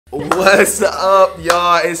What's up,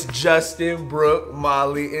 y'all? It's Justyn, Brooke,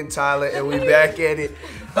 Molly, and Tyler, and we back at it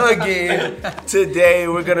again. Today,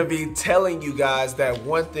 we're going to be telling you guys that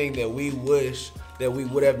one thing that we wish that we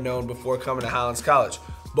would have known before coming to Highlands College.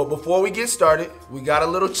 But before we get started, we got a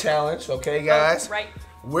little challenge, okay, guys? Right.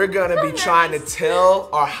 We're going to be trying to tell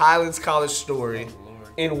our Highlands College story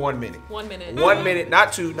in 1 minute. 1 minute. 1 minute,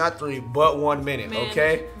 not 2, not 3, but 1 minute, Man,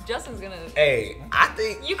 okay? Justyn's gonna. Hey, I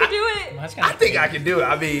think You can do it. I think I can do it.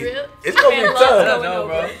 I mean, Really? it's gonna be Man, tough. loves I don't going know, over.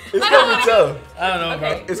 bro. It's gonna be tough. I don't know,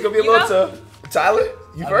 Okay. bro. It's gonna be a You little go? tough. Tyler,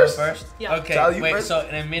 you I'll first? go first? Yeah. Okay, Tyler, you wait, first? so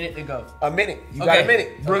in a minute to go. A minute. You got Okay. a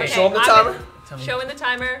minute. Brooke, Okay. show them the I'm timer. Tell me. Showing the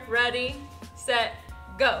timer. Ready, set,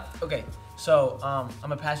 go. Okay, so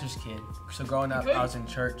I'm a pastor's kid. So growing up, Okay. I was in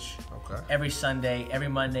church Okay. every Sunday, every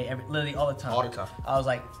Monday, literally all the time. All the time. I was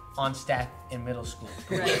like on staff in middle school.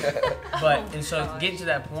 Right. But Oh and so gosh. getting to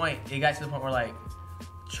that point, it got to the point where like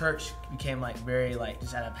church became like very like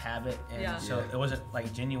just out of habit, and Yeah. so Yeah. it wasn't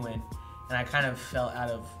like genuine, and I kind of fell out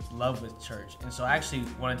of love with church, and so I actually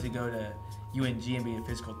wanted to go to UNG and be a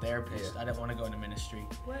physical therapist. Yeah. I didn't want to go into ministry,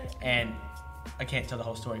 What? and I can't tell the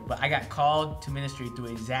whole story, but I got called to ministry through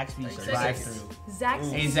a Zaxby's Like drive-through.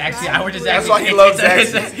 Zaxby's. Exactly. I went to Zaxby's. That's why he loves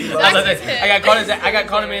Zaxby's. He loves I love Zaxby's. Zaxby's. I got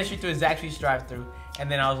called to ministry through a Zaxby's drive-through,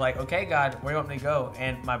 and then I was like, okay, God, where do you want me to go?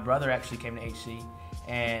 And my brother actually came to HC,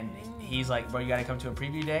 and he's like, bro, you got to come to a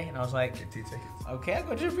preview day, and I was like, okay, I'll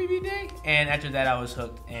go to a preview day. And after that, I was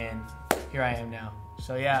hooked, and here I am now.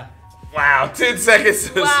 So yeah. Wow, 10 seconds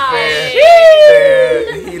to Wow. spare.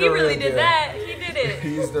 He He the real really did deal. that. He did it.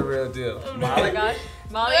 He's the real deal. Oh my gosh.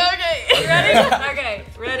 Molly. Okay. You ready? Okay.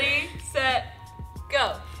 Ready, set,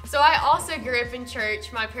 go. So I also grew up in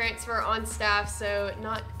church. My parents were on staff, so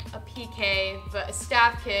not a PK, but a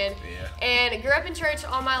staff kid. Yeah. And I grew up in church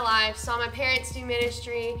all my life, saw my parents do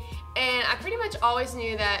ministry, and I pretty much always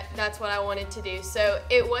knew that that's what I wanted to do. So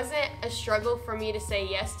it wasn't a struggle for me to say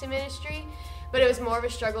yes to ministry, but it was more of a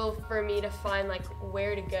struggle for me to find like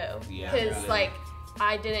where to go. Yeah. Because like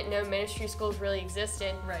I didn't know ministry schools really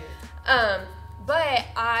existed. Right. But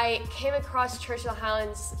I came across Church of the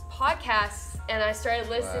Highlands podcasts, and I started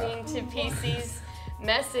listening to PC's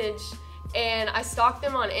message, and I stalked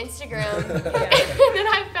them on Instagram, and then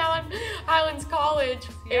I found Highlands College,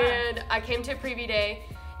 and I came to a preview day.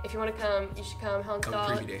 If you want to come, you should come. Come to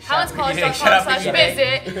preview day.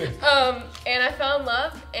 HighlandsCollege.com/visit. And I fell in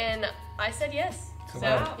love, and I said yes. Come So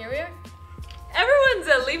on. here we are. Everyone's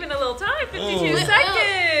leaving a little time. 52 Ooh.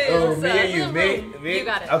 seconds. Oh, me and you, me? You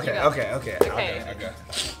got it. Okay, You got okay, okay. Okay.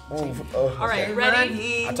 Oh, All right. okay.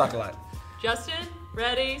 Ready? I talk a lot. Justyn.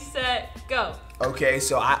 Ready, set, go. Okay,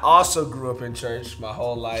 so I also grew up in church my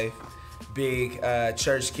whole life. Big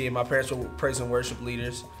church kid. My parents were praise and worship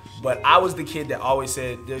leaders. But I was the kid that always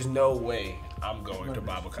said, there's no way I'm going to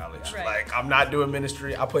Bible college. Right. Like, I'm not doing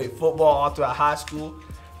ministry. I played football all throughout high school.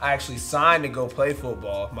 I actually signed to go play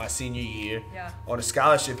football my senior year on a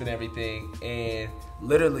scholarship and everything. And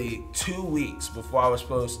literally 2 weeks before I was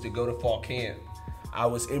supposed to go to fall camp, I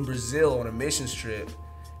was in Brazil on a missions trip,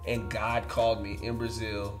 and God called me in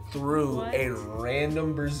Brazil through a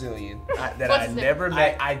random Brazilian that What's I his name? never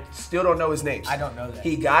met. I still don't know his name. I don't know that.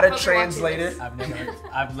 He got a Hope you're translator. watching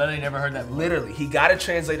I've literally never heard that before. Literally, he got a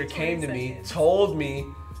translator, came 20 to me, seconds. told me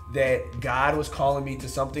that God was calling me to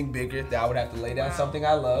something bigger, that I would have to lay down something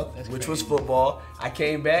I love, That's which crazy. was football. I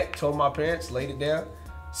came back, told my parents, laid it down.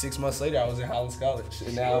 6 months later, I was in Highlands College,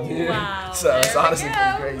 and now I'm here. Wow. So it's There we honestly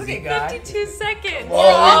go. pretty Look crazy. at God. 52 seconds.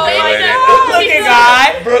 Oh, we my doing it. God. Look at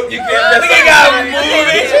God. Brooke, you can't Look mess at up. God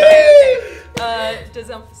moving. Does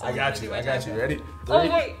I someone got do you. my I got job? you. Ready? Oh, 3,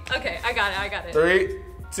 wait. Okay, I got it. 3,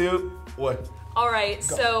 2, 1. All right,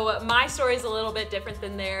 so my story is a little bit different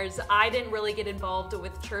than theirs. I didn't really get involved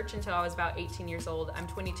with church until I was about 18 years old. I'm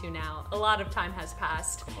 22 now. A lot of time has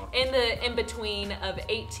passed. In between of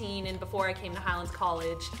 18 and before I came to Highlands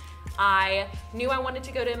College, I knew I wanted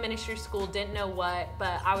to go to a ministry school, didn't know what,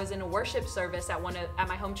 but I was in a worship service at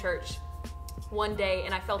my home church one day,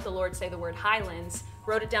 and I felt the Lord say the word Highlands.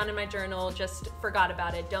 Wrote it down in my journal, just forgot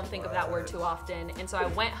about it, don't think of that word too often. And so I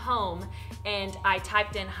went home and I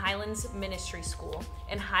typed in Highlands Ministry School,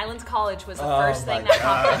 and Highlands College was the first thing that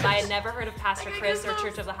popped up. I had never heard of Pastor Chris or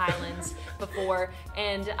Church of the Highlands before,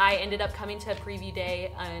 and I ended up coming to a preview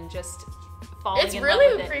day and just falling It's in really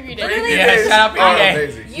love with a preview it. day. Really? Yeah, shout out preview day.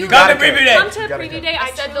 amazing. You Come to preview day. Come to a preview day. I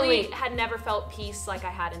I said the truly link. had never felt peace like I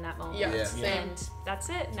had in that moment. Yeah, Yeah. And that's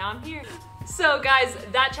it. Now I'm here. So guys,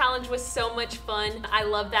 that challenge was so much fun. I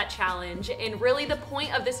love that challenge. And really the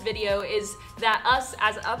point of this video is that us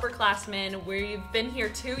as upperclassmen, we've been here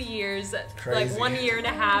 2 years, Crazy. like 1 year and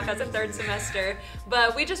a half as a third semester.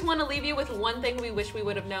 But we just want to leave you with one thing we wish we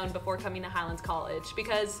would have known before coming to Highlands College,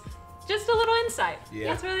 because just a little insight. Yeah.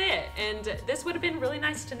 That's really it. And this would have been really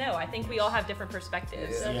nice to know. I think we all have different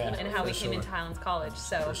perspectives Yeah. in how we For came sure. into Highlands College.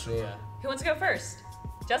 So For sure. who wants to go first?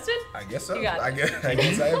 Justyn? I guess so. You got it. I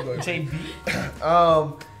guess I am going to.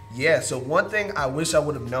 JB. Yeah, so one thing I wish I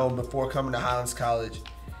would have known before coming to Highlands College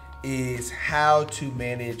is how to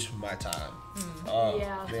manage my time.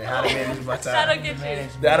 Yeah. Man, how to manage my time. That'll get you.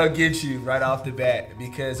 That'll get you right off the bat,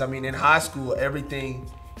 because I mean in high school everything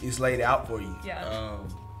is laid out for you. Yeah.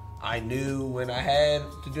 I knew when I had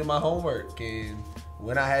to do my homework and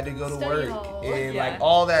when I had to go to Study work hall. and Yeah. like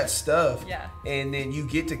all that stuff. Yeah. And then you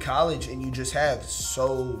get to college and you just have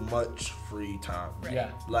so much free time. Right. Yeah.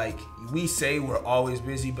 Like we say we're always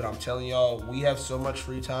busy, but I'm telling y'all we have so much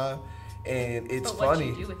free time, and it's But what funny.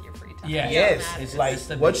 you do with your free time. Yeah. Yes, matters. it's like It's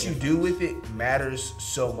the what big you do with it matters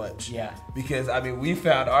so much. Yeah. Because I mean, we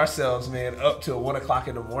found ourselves, man, up till 1 o'clock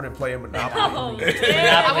in the morning playing Monopoly. Oh, Monopoly,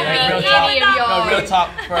 damn. I won't real be talk. any of y'all. No, real talk.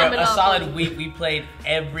 For a Monopoly. solid week, we played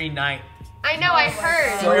every night, I know, I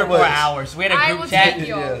heard. 3 or 4 much. hours. We had a I group will chat. take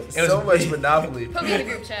you. Yeah, It was so much Monopoly. Put me in the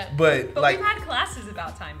group chat. But But like we've had classes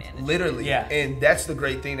about time management. literally, Yeah. and that's the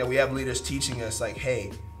great thing that we have leaders teaching us. Like,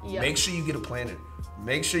 hey, Yeah. make sure you get a planner.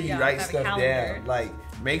 Make sure you Yeah, write have a stuff calendar. down. Like,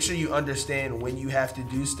 make sure you understand when you have to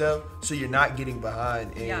do stuff so you're not getting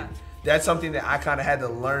behind. And Yeah. that's something that I kind of had to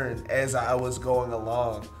learn as I was going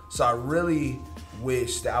along. So I really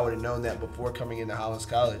wish that I would have known that before coming into Highlands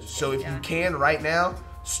College. So if Yeah. you can right now,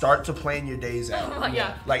 start to plan your days out. Oh my Yeah.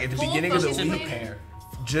 God. Like at the Full beginning of the focus To week, prepare.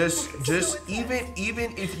 just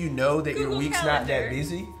even if you know that your Google week's not Calendar. that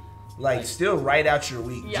busy, like still write out your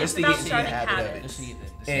week Yeah. just to It's get about in the starting habit of it habits. Just to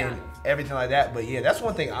get and everything like that. But yeah, that's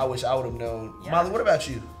one thing I wish I would have known. Yeah. Molly, what about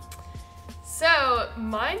you? So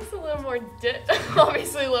mine's a little more,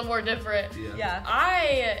 obviously a little more different.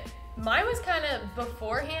 Yeah. Mine was kind of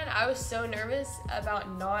beforehand. I was so nervous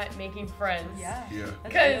about not making friends. Yeah. Yeah.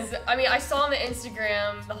 Because I mean, I saw on the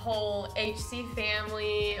Instagram the whole HC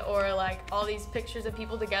family or like all these pictures of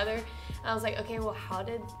people together. And I was like, okay, well, how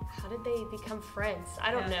did they become friends? I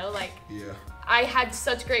don't know. Like, Yeah. I had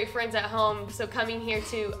such great friends at home, so coming here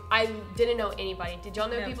too, I didn't know anybody. Did y'all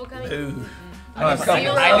know No. people coming? Ooh.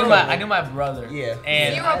 I knew my brother. Yeah. Zero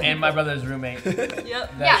And people. my brother's roommate.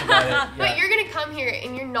 Yep. That's about it. But you're gonna come here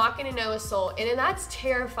and you're not gonna know a soul, and then that's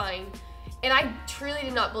terrifying. And I truly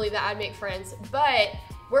did not believe that I'd make friends, but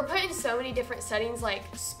we're put in so many different settings, like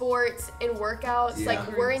sports and workouts. Yeah.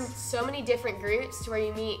 Like we're in so many different groups to where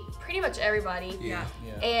you meet pretty much everybody. Yeah.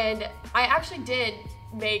 Yeah. And I actually did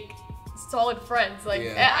make solid friends. Like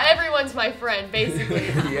Yeah. everyone's my friend basically.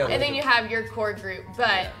 Yeah. And then you have your core group.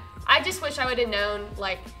 But I just wish I would have known,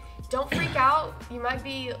 like, don't freak out. You might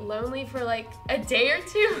be lonely for like a day or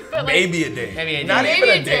two. But like, Maybe a day. Maybe a Not day. even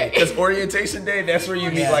Maybe a a day. day. Because orientation day, that's where you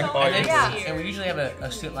meet Yeah. like all And your then- friends. And we usually have a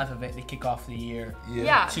student life event to kick off the year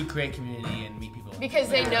yeah. to create community and meet people. Because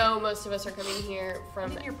they know most of us are coming here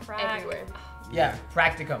from Even your prac. everywhere. Yeah,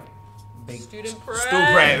 practicum. Big. Student prac. Stool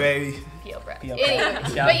prat, baby. PO prep. PO prep.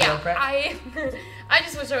 Anyways, Yeah, but PO yeah, prep. I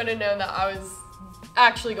just wish I would have known that I was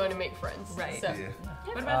actually going to make friends. Right. So. Yeah.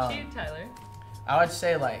 What about you, Tyler? I would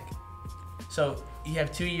say like, so you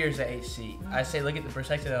have 2 years at HC. I say look at the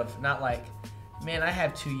perspective of not like, man, I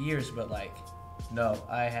have 2 years, but like, no,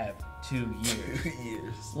 I have 2 years. 2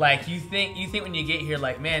 years. Like you think when you get here,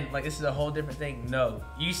 like man, like this is a whole different thing. No,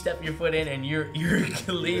 you step your foot in and you're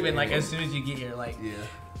leaving like as soon as you get here. Like Yeah.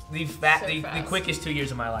 the fast. quickest 2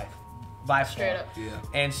 years of my life, by Straight far. up. Yeah.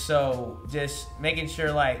 And so just making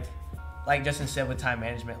sure like Justyn said with time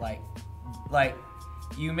management, like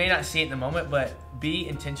you may not see it in the moment, but be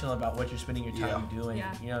intentional about what you're spending your time doing.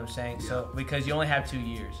 Yeah. You know what I'm saying? Yeah. So because you only have 2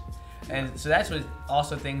 years, and so that's what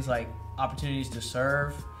also things like opportunities to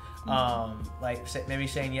serve, like maybe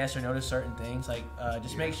saying yes or no to certain things. Like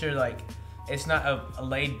just make sure like it's not a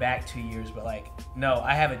laid back 2 years, but like no,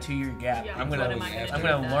 I have a 2 year gap. Yeah, I'm what gonna am I gonna do I'm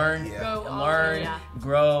with gonna that? learn, Yeah. Go all learn, in. Yeah.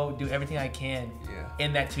 grow, do everything I can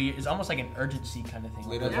in that 2 years. It's almost like an urgency kind of thing.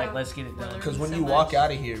 Literally. Like, let's get it done. Because when you walk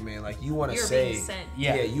out of here, man, like you want to say,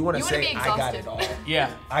 you want to say, I got it all.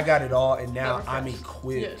 I got it all, and now I'm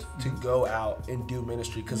equipped to go out and do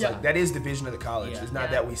ministry. Because like that is the vision of the college. It's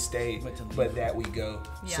not that we stay, but that we go.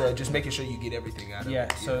 So just making sure you get everything out of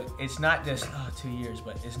it. So it's not just 2 years,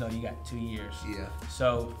 but it's no, you got 2 years.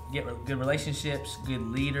 So get good relationships, good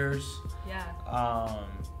leaders.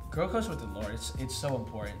 Grow close with the Lord. It's so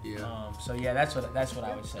important. So that's what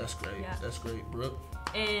I would say. That's great. That's great, Brooke.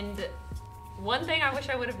 And one thing I wish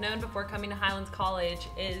I would have known before coming to Highlands College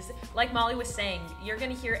is, like Molly was saying, you're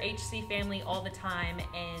gonna hear HC family all the time,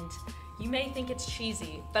 and you may think it's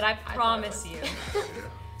cheesy, but I promise you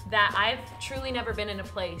that I've truly never been in a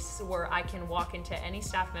place where I can walk into any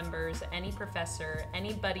staff members, any professor,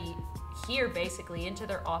 anybody here basically, into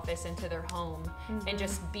their office, into their home, and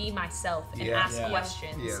just be myself and ask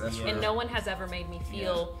questions. And no one has ever made me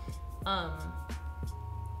feel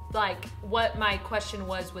like what my question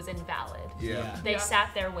was invalid. They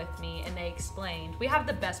sat there with me and they explained. We have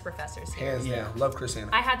the best professors here. Hands down. Love Chris Hanna.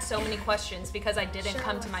 I had so many questions because I didn't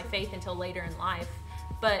come to my faith until later in life,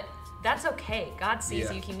 but that's okay. God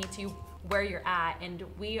sees you, He meets you where you're at, and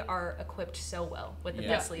we are equipped so well with the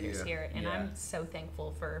best leaders here, and I'm so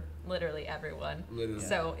thankful for literally everyone.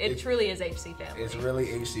 So it truly is HC family. It's really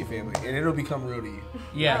HC family, and it'll become real to you.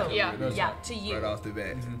 To you. Right off the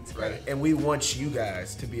bat. Right. And we want you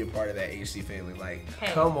guys to be a part of that HC family. Like,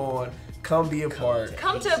 come on, come be a part.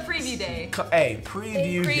 Come to a preview day.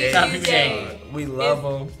 Preview day. We love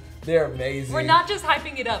them. They're amazing. We're not just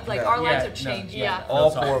hyping it up. Like, our lives have changed.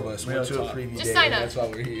 All four of us went to a preview just day. sign up. That's why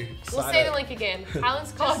we're here. We'll say the link again.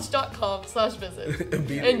 highlandscollege.com/visit.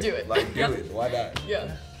 And do it. Like, do it. Why not?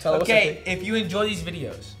 Okay, if you enjoy these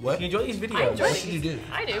videos, what should you do?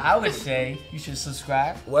 I do. I would say you should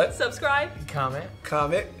subscribe. Subscribe. Comment.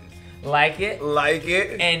 Like it.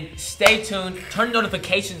 And stay tuned. Turn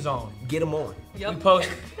notifications on. Get them on. We post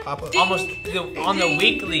almost on the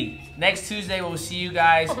weekly. Next Tuesday, we'll see you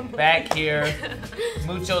guys back here.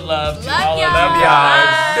 Mucho love to all of you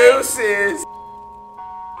guys. Deuces.